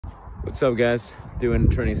What's up, guys? Doing a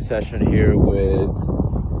training session here with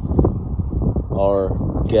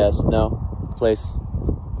our guest. No, place.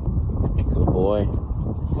 Good boy.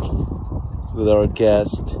 With our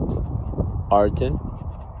guest, Ayrton.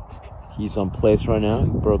 He's on place right now. He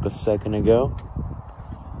broke a second ago.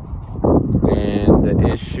 And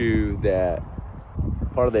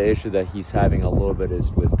part of the issue that he's having a little bit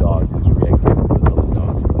is with dogs. He's reactive with other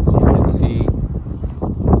dogs. As you can see,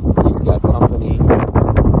 he's got company.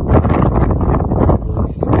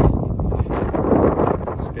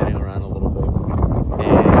 Spinning around a little bit.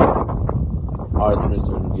 And Ayrton is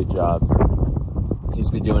doing a good job. He's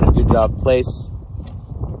been doing a good job. Place.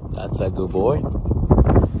 That's a good boy.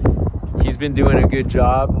 He's been doing a good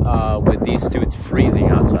job with these two. It's freezing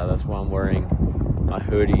outside. That's why I'm wearing a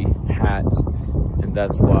hoodie, hat, and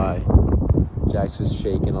that's why Jack's just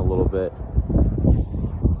shaking a little bit.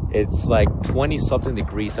 It's like 20-something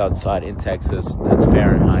degrees outside in Texas. That's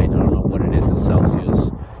Fahrenheit. I don't know what it is in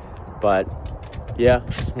Celsius. But yeah,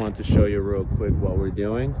 just wanted to show you real quick what we're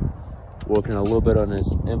doing. Working a little bit on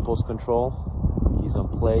his impulse control. He's on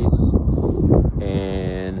place.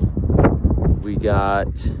 And we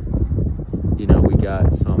got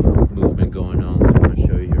some movement going on. So I'm going to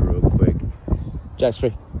show you here real quick. Jack's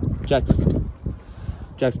free. Jack's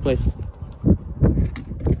place.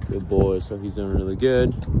 Good boy. So he's doing really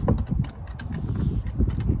good.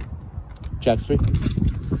 Jack's free.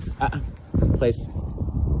 Place.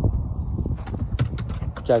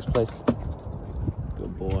 Jack's place.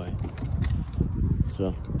 Good boy.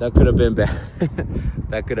 So that could have been bad.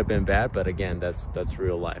 That could have been bad, but again, that's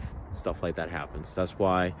real life. Stuff like that happens. That's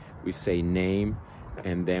why we say name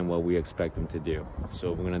and then what we expect them to do.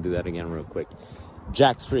 So we're gonna do that again real quick.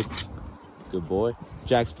 Jack's free. Good boy.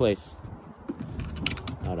 Jack's place.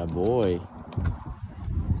 Atta boy.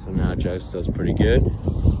 So now Jax does pretty good.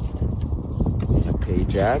 I pay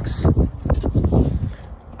Jax.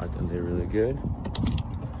 Ayrton did really good.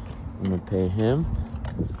 I'm gonna pay him.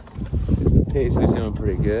 Pace is doing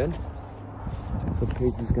pretty good. So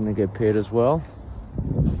Pace is gonna get paid as well.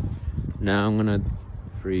 Now I'm gonna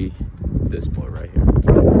free this boy right here.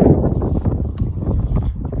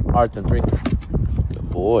 Ayrton free. Good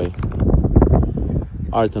boy.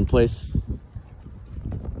 Ayrton place.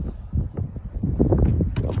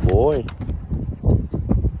 Good boy.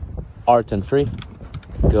 Ayrton free.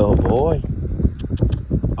 Good boy.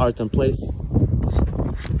 Ayrton place.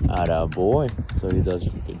 Atta boy. So he does a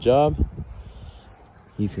good job.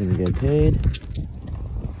 He's gonna get paid.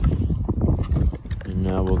 And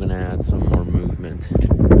now we're gonna add some more movement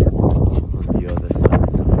on the other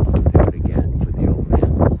side. So I'm gonna do it again with the old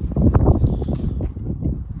man.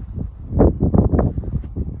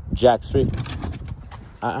 Jack's free.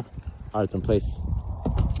 Ayrton place.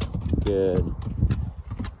 Good.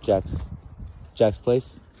 Jack's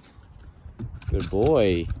place. Good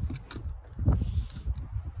boy.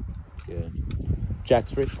 Good.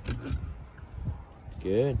 Jack's free.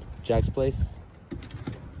 Good. Jack's place.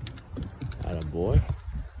 Atta boy.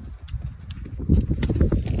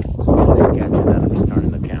 So I didn't catch it. I'm just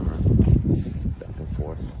turning the camera back and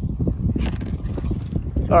forth.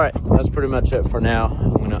 Alright, that's pretty much it for now.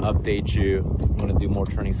 I'm going to update you. I'm going to do more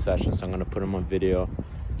training sessions. I'm going to put them on video.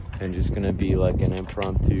 And just going to be like an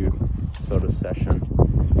impromptu sort of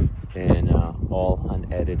session. And all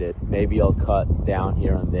unedited. Maybe I'll cut down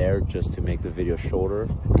here and there just to make the video shorter.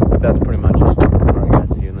 But that's pretty much it. Alright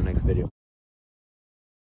guys, see you in the next video.